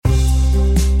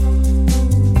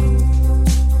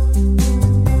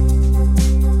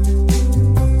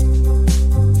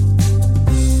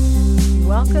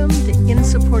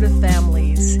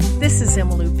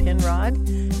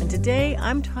Today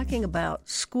I'm talking about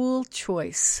school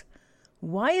choice.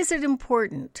 Why is it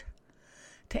important?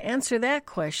 To answer that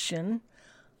question,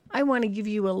 I want to give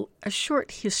you a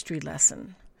short history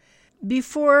lesson.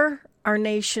 Before our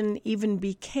nation even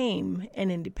became an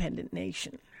independent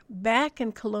nation, back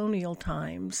in colonial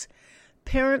times,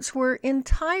 parents were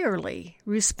entirely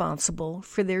responsible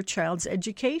for their child's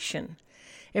education.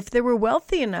 If they were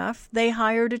wealthy enough, they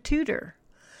hired a tutor.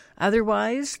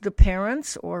 Otherwise, the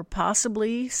parents, or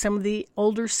possibly some of the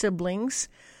older siblings,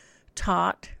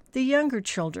 taught the younger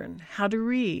children how to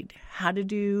read, how to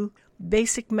do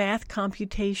basic math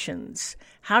computations,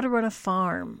 how to run a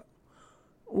farm,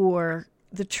 or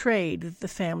the trade that the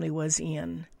family was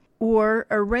in, or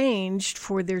arranged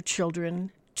for their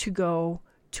children to go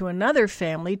to another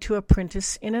family to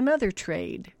apprentice in another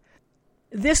trade.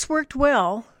 This worked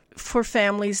well for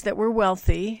families that were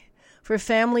wealthy. For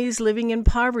families living in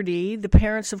poverty, the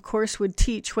parents, of course, would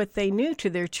teach what they knew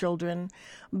to their children,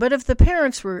 but if the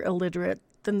parents were illiterate,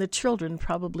 then the children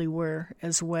probably were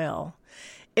as well.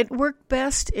 It worked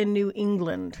best in New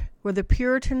England, where the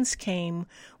Puritans came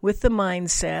with the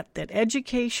mindset that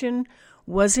education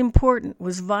was important,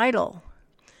 was vital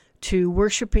to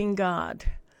worshiping God.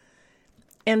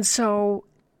 And so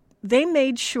they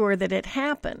made sure that it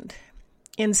happened.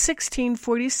 In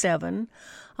 1647,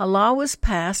 a law was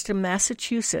passed in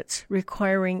Massachusetts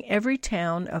requiring every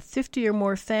town of 50 or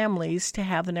more families to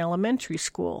have an elementary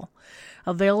school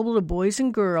available to boys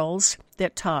and girls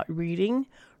that taught reading,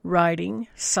 writing,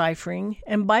 ciphering,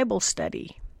 and Bible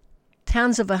study.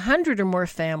 Towns of 100 or more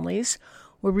families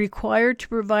were required to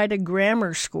provide a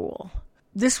grammar school.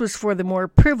 This was for the more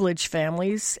privileged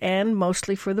families and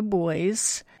mostly for the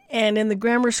boys. And in the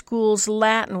grammar schools,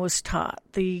 Latin was taught.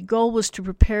 The goal was to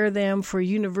prepare them for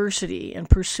university and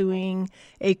pursuing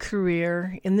a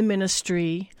career in the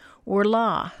ministry or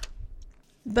law.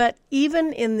 But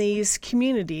even in these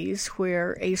communities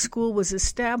where a school was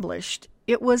established,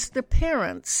 it was the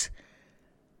parents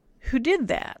who did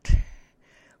that.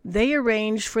 They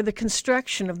arranged for the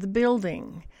construction of the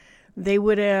building. They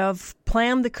would have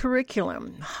planned the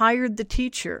curriculum, hired the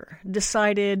teacher,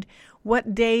 decided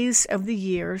what days of the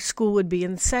year school would be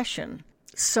in session.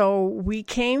 So we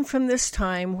came from this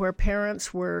time where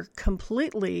parents were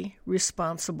completely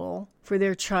responsible for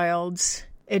their child's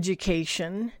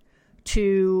education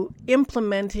to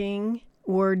implementing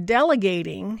or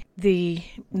delegating the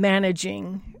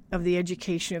managing of the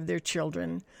education of their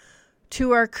children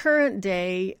to our current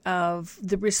day of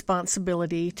the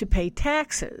responsibility to pay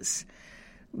taxes.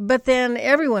 But then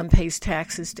everyone pays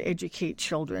taxes to educate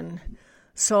children.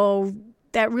 So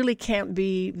that really can't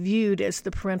be viewed as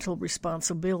the parental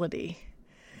responsibility.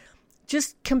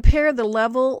 Just compare the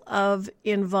level of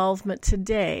involvement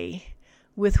today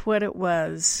with what it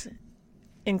was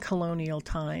in colonial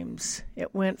times.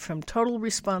 It went from total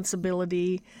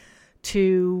responsibility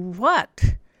to what?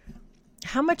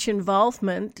 How much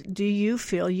involvement do you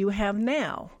feel you have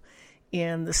now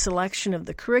in the selection of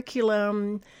the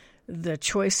curriculum, the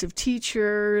choice of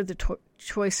teacher, the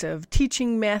choice of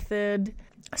teaching method?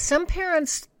 Some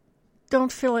parents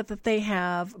don't feel that they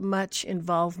have much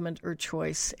involvement or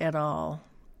choice at all.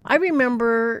 I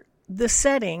remember the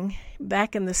setting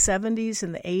back in the 70s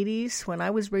and the 80s when I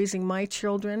was raising my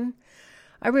children.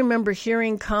 I remember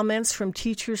hearing comments from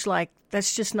teachers like,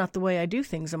 "That's just not the way I do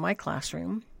things in my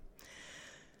classroom."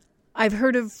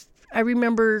 I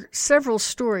remember several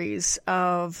stories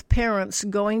of parents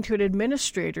going to an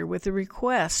administrator with a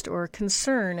request or a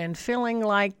concern and feeling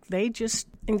like they just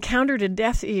encountered a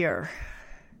deaf ear.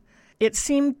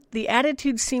 The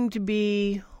attitude seemed to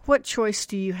be, what choice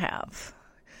do you have?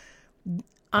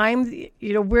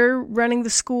 We're running the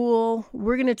school.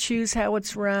 We're going to choose how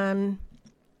it's run.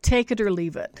 Take it or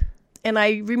leave it. And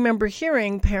I remember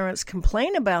hearing parents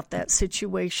complain about that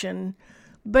situation,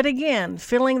 but again,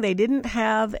 feeling they didn't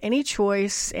have any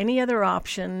choice, any other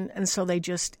option, and so they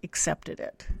just accepted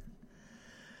it.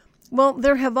 Well,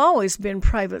 there have always been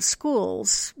private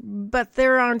schools, but they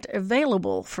aren't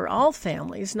available for all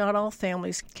families. Not all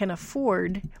families can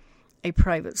afford a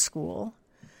private school.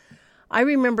 I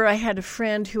remember I had a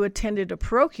friend who attended a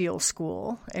parochial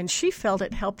school, and she felt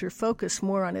it helped her focus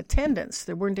more on attendance.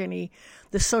 There weren't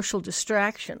the social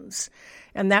distractions.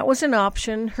 And that was an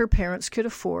option her parents could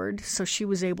afford, so she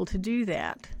was able to do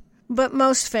that. But for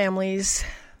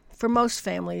most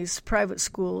families, private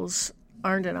schools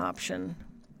aren't an option.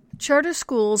 Charter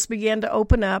schools began to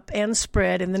open up and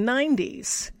spread in the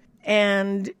 90s,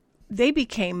 and they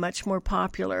became much more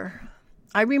popular.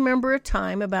 I remember a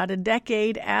time about a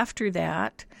decade after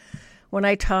that when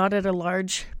I taught at a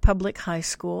large public high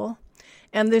school,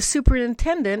 And the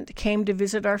superintendent came to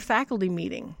visit our faculty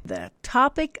meeting. The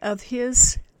topic of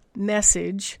his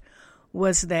message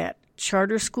was that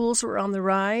charter schools were on the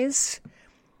rise,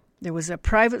 there was a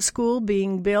private school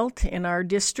being built in our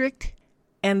district,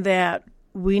 and that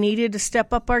we needed to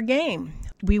step up our game.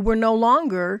 We were no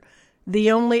longer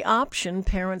the only option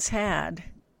parents had.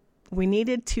 We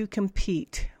needed to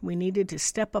compete. We needed to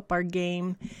step up our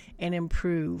game and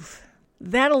improve.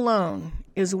 That alone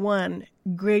is one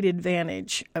great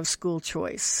advantage of school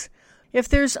choice. If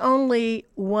there's only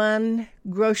one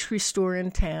grocery store in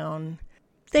town,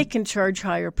 they can charge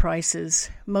higher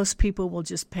prices. Most people will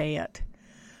just pay it.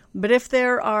 But if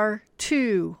there are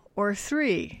 2 or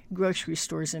 3 grocery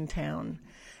stores in town,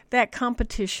 that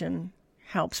competition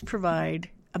helps provide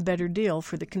a better deal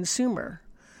for the consumer.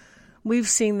 We've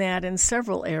seen that in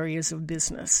several areas of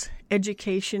business.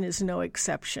 Education is no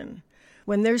exception.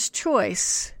 When there's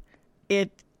choice,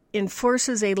 it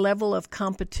enforces a level of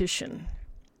competition.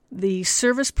 The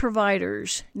service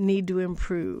providers need to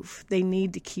improve. They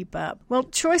need to keep up. Well,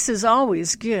 choice is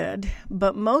always good,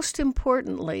 but most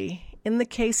importantly, in the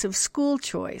case of school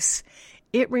choice,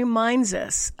 it reminds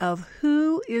us of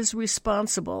who is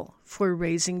responsible for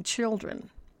raising children.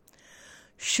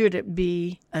 Should it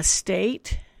be a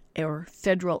state or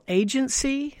federal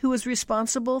agency who is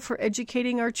responsible for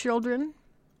educating our children?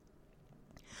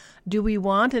 Do we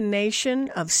want a nation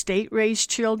of state-raised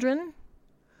children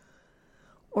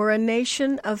or a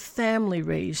nation of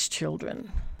family-raised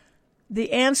children?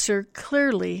 The answer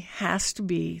clearly has to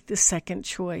be the second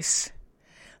choice.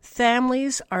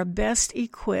 Families are best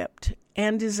equipped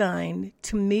and designed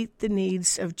to meet the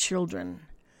needs of children.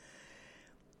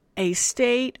 A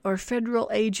state or federal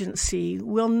agency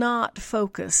will not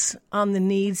focus on the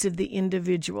needs of the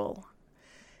individual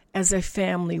as a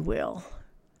family will.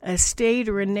 A state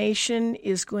or a nation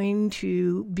is going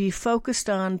to be focused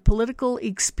on political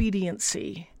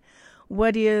expediency.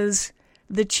 What is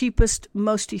the cheapest,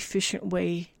 most efficient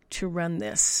way to run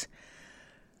this?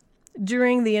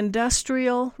 During the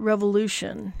Industrial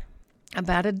Revolution,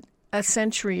 about a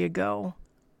century ago,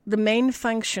 the main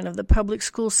function of the public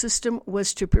school system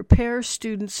was to prepare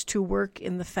students to work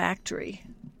in the factory.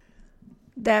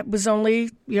 That was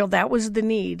that was the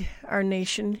need our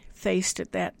nation faced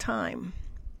at that time.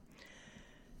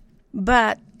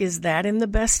 But is that in the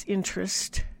best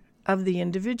interest of the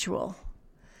individual?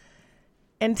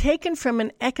 And taken from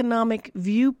an economic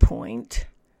viewpoint,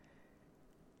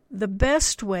 the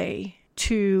best way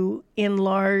to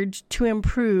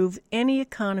improve any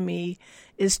economy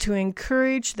is to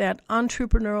encourage that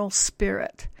entrepreneurial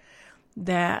spirit,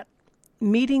 that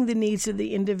meeting the needs of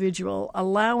the individual,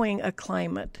 allowing a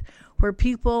climate where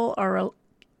people are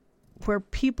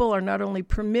not only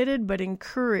permitted but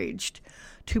encouraged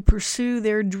to pursue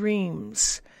their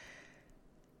dreams,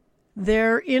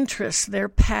 their interests, their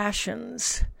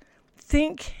passions.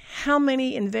 Think how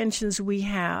many inventions we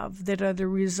have that are the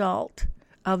result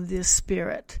of this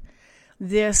spirit,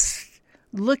 this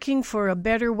looking for a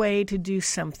better way to do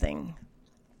something.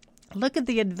 Look at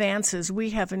the advances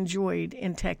we have enjoyed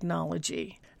in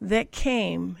technology that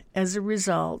came as a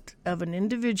result of an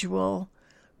individual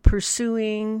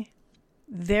pursuing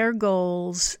their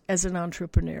goals as an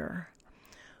entrepreneur.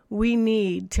 We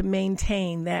need to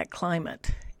maintain that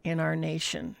climate in our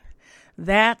nation.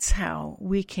 That's how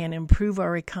we can improve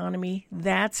our economy.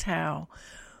 That's how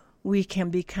we can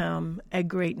become a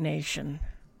great nation.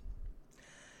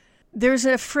 There's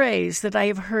a phrase that I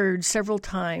have heard several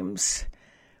times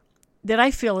that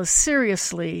I feel is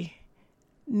seriously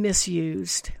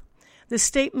misused. The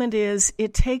statement is,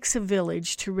 it takes a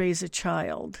village to raise a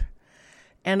child.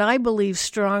 And I believe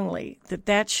strongly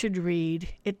that should read,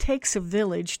 it takes a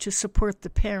village to support the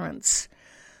parents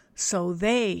so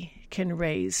they can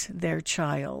raise their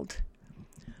child.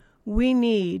 We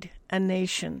need a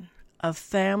nation of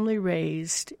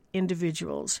family-raised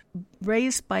individuals,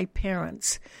 raised by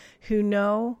parents who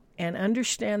know and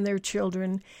understand their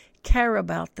children, care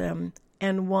about them,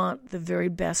 and want the very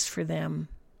best for them.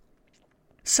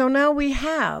 So now we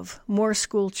have more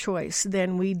school choice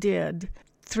than we did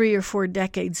 3 or 4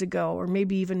 decades ago, or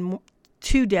maybe even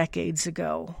 2 decades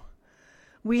ago.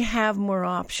 We have more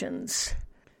options.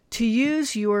 To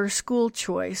use your school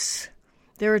choice,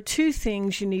 there are 2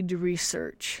 things you need to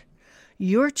research: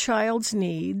 your child's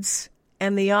needs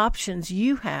and the options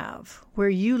you have where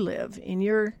you live in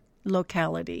your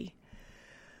locality.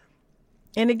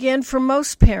 And again, for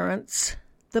most parents,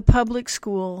 the public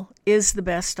school is the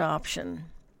best option.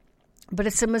 But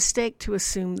it's a mistake to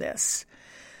assume this.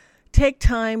 Take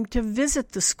time to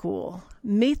visit the school,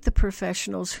 meet the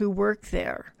professionals who work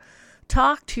there,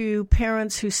 Talk to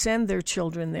parents who send their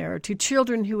children there, to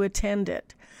children who attend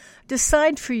it.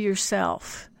 Decide for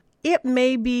yourself. It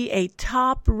may be a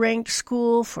top-ranked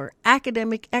school for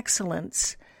academic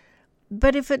excellence,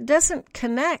 but if it doesn't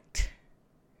connect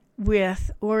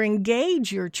with or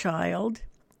engage your child,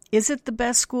 is it the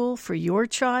best school for your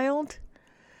child?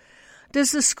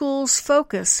 Does the school's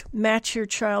focus match your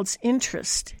child's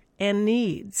interest and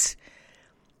needs?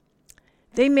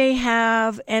 They may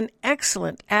have an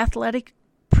excellent athletic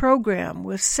program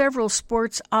with several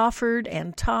sports offered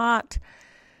and taught,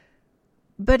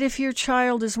 but if your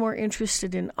child is more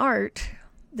interested in art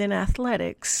than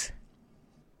athletics,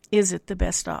 is it the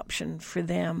best option for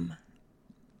them?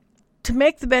 To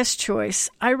make the best choice,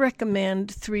 I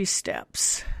recommend 3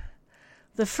 steps.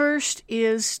 The first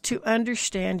is to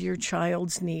understand your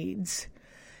child's needs.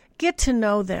 Get to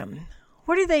know them.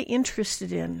 What are they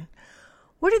interested in?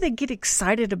 What do they get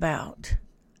excited about?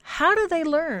 How do they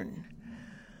learn?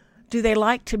 Do they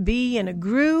like to be in a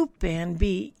group and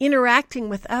be interacting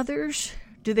with others?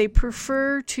 Do they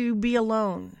prefer to be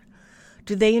alone?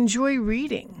 Do they enjoy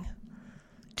reading?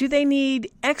 Do they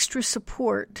need extra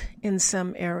support in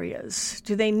some areas?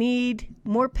 Do they need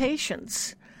more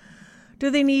patience? Do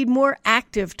they need more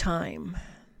active time?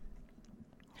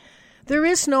 There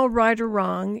is no right or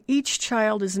wrong. Each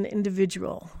child is an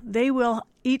individual. They will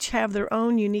each have their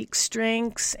own unique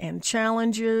strengths and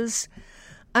challenges.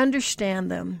 Understand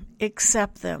them,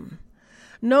 accept them.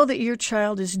 Know that your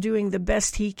child is doing the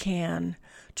best he can,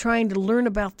 trying to learn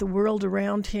about the world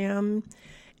around him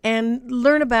and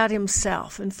learn about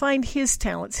himself and find his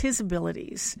talents, his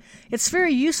abilities. It's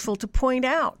very useful to point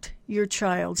out your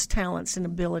child's talents and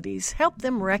abilities. Help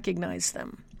them recognize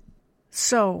them.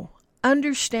 So,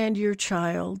 understand your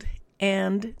child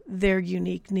and their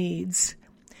unique needs.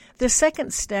 The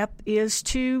second step is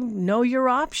to know your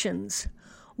options.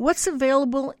 What's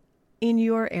available in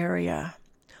your area?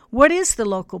 What is the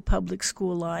local public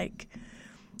school like?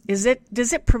 Does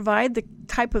it provide the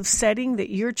type of setting that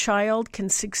your child can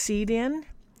succeed in?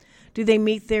 Do they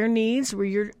meet their needs?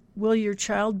 Will your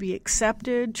child be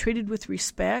accepted, treated with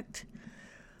respect?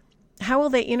 How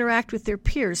will they interact with their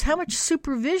peers? How much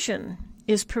supervision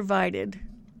is provided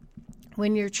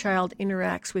when your child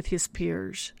interacts with his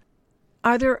peers?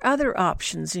 Are there other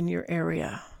options in your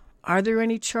area? Are there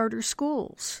any charter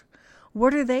schools?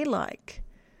 What are they like?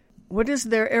 What is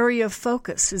their area of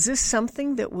focus? Is this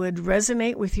something that would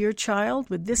resonate with your child?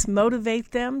 Would this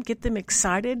motivate them, get them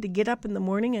excited to get up in the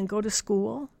morning and go to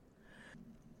school?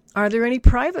 Are there any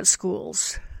private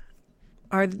schools?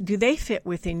 Do they fit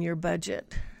within your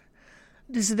budget?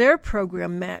 Does their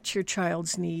program match your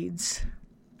child's needs?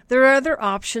 There are other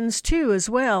options too, as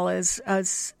well as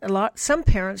some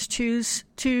parents choose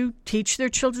to teach their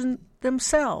children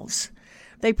themselves.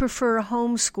 They prefer a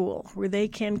homeschool where they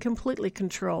can completely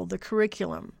control the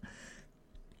curriculum,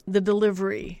 the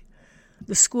delivery,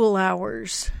 the school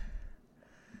hours.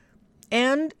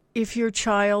 And if your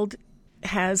child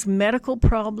has medical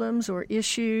problems or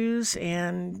issues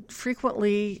and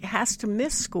frequently has to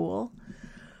miss school,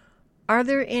 are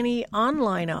there any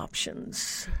online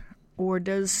options? Or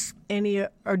do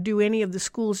any of the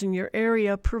schools in your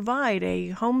area provide a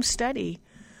home study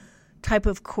type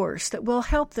of course that will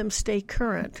help them stay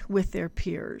current with their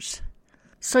peers?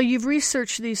 So you've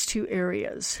researched these 2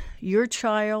 areas, your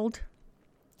child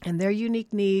and their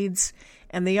unique needs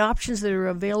and the options that are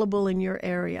available in your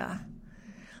area.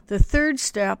 The third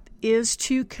step is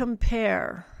to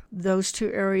compare those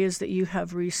 2 areas that you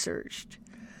have researched,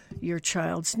 your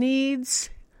child's needs,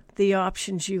 the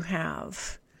options you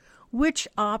have. Which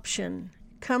option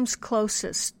comes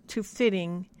closest to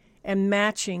fitting and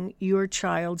matching your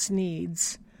child's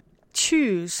needs?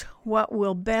 Choose what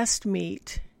will best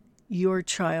meet your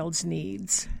child's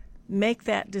needs. Make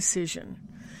that decision.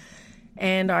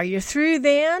 And are you through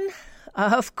then?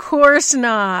 Of course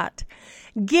not.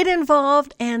 Get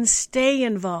involved and stay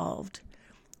involved.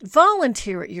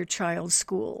 Volunteer at your child's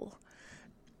school.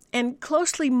 And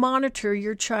closely monitor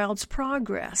your child's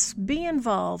progress. Be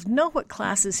involved. Know what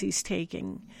classes he's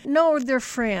taking. Know their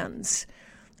friends.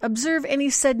 Observe any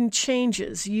sudden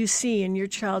changes you see in your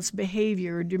child's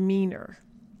behavior or demeanor.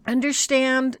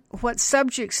 Understand what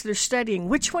subjects they're studying.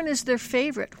 Which one is their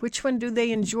favorite? Which one do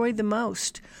they enjoy the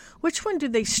most? Which one do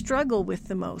they struggle with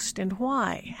the most, and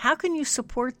why? How can you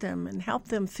support them and help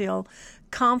them feel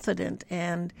confident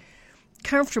and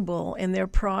comfortable in their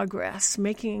progress?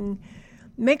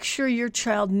 Make sure your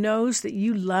child knows that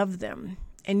you love them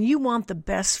and you want the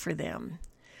best for them.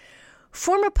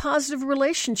 Form a positive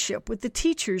relationship with the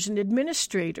teachers and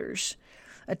administrators.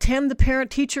 Attend the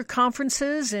parent-teacher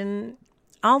conferences and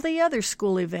all the other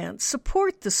school events.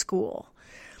 Support the school.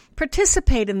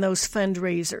 Participate in those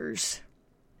fundraisers.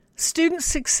 Student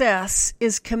success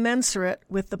is commensurate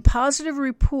with the positive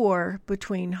rapport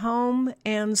between home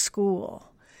and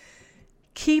school.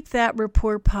 Keep that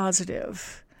rapport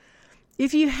positive.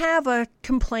 If you have a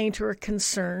complaint or a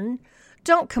concern,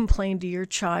 don't complain to your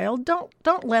child.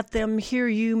 Don't let them hear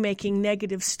you making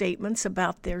negative statements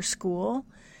about their school,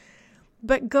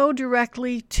 but go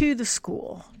directly to the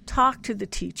school. Talk to the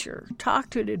teacher. Talk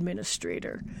to an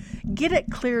administrator. Get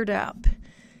it cleared up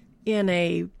in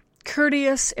a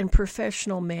courteous and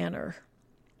professional manner.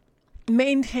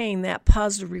 Maintain that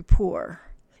positive rapport.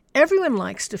 Everyone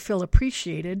likes to feel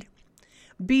appreciated.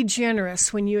 Be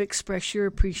generous when you express your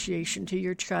appreciation to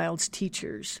your child's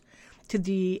teachers, to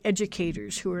the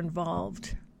educators who are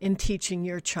involved in teaching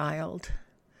your child.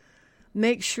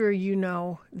 Make sure you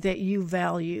know that you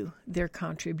value their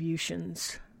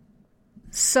contributions.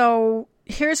 So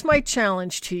here's my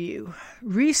challenge to you.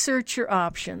 Research your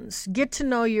options. Get to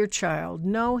know your child.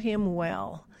 Know him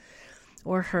well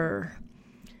or her.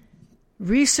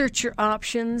 Research your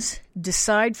options.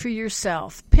 Decide for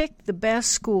yourself. Pick the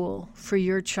best school for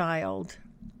your child.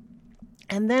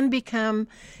 And then become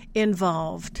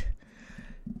involved.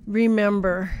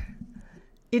 Remember,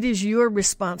 it is your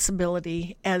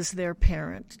responsibility as their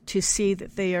parent to see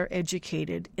that they are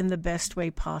educated in the best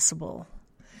way possible.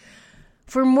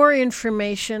 For more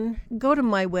information, go to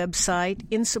my website,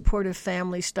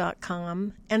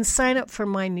 insupportoffamilies.com, and sign up for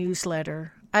my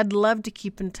newsletter. I'd love to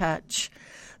keep in touch.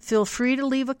 Feel free to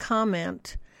leave a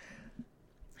comment.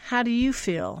 How do you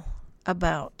feel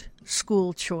about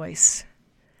school choice?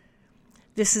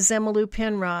 This is Emma Lou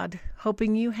Penrod,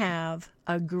 hoping you have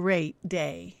a great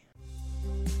day.